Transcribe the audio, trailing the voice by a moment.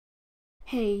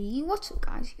Hey, what's up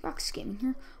guys, Rox Gaming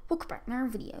here. Welcome back to our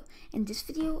video. In this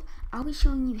video, I'll be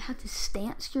showing you how to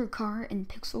stance your car in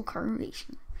Pixel Car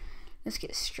Racing. Let's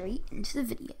get straight into the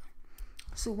video.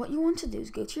 So what you want to do is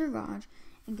go to your garage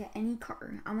and get any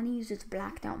car. I'm going to use this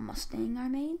blacked out Mustang I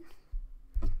made.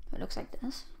 It looks like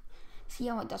this. See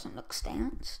how it doesn't look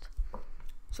stanced?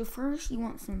 So first you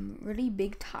want some really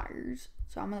big tires.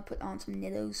 So I'm going to put on some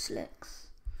Nitto slicks.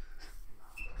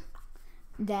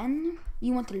 Then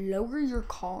you want to lower your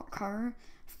car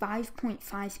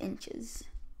 5.5 inches.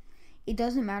 It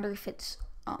doesn't matter if it's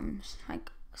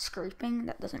like scraping,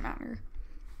 that doesn't matter.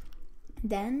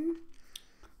 Then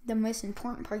the most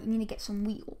important part, you need to get some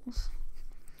wheels.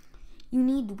 You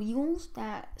need wheels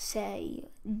that say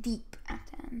deep at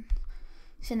the end.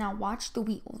 So now watch the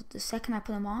wheels. The second I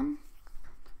put them on,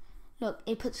 look,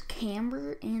 it puts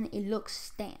camber and it looks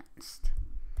stanced.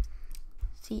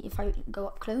 See if I go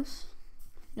up close?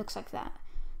 Looks like that.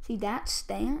 See, that's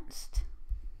stanced,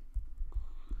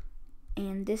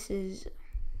 and this is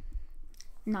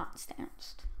not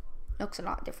stanced. Looks a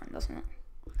lot different, doesn't it?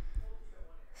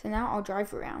 So now I'll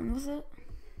drive around with it.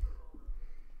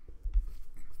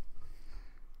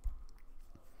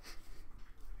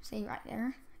 See right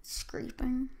there, it's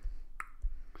scraping.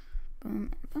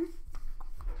 Boom, boom.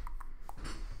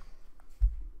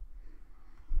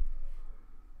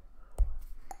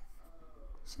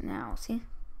 So now, see?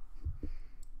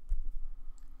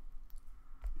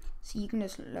 So you can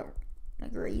just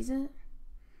raise it.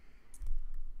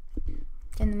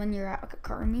 Then when you're at like a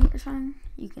car meet or something,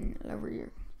 you can lower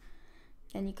your,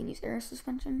 then you can use air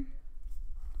suspension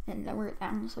and lower it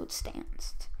down so it's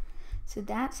stanced. So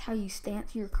that's how you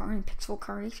stance your car in Pixel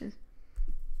Car Racer.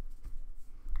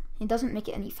 It doesn't make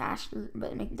it any faster,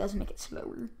 but it does make it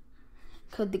slower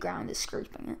because the ground is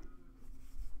scraping it.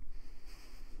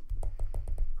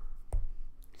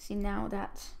 See, now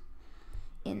that's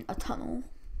in a tunnel.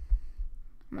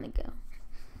 I'm gonna go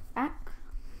back.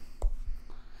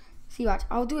 See, watch,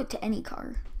 I'll do it to any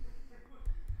car.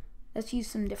 Let's use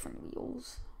some different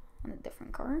wheels on a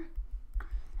different car.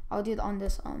 I'll do it on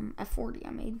this F40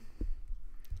 I made.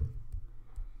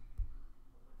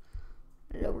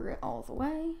 Lower it all the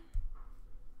way.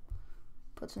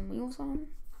 Put some wheels on.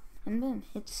 And then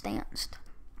it's stanced.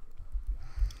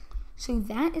 So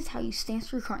that is how you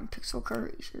stance your car in Pixel Car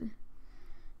Racer.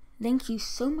 Thank you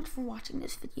so much for watching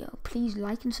this video. Please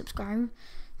like and subscribe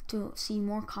to see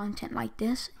more content like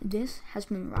this. This has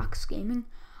been Rox Gaming.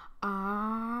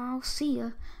 I'll see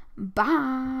ya.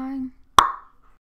 Bye.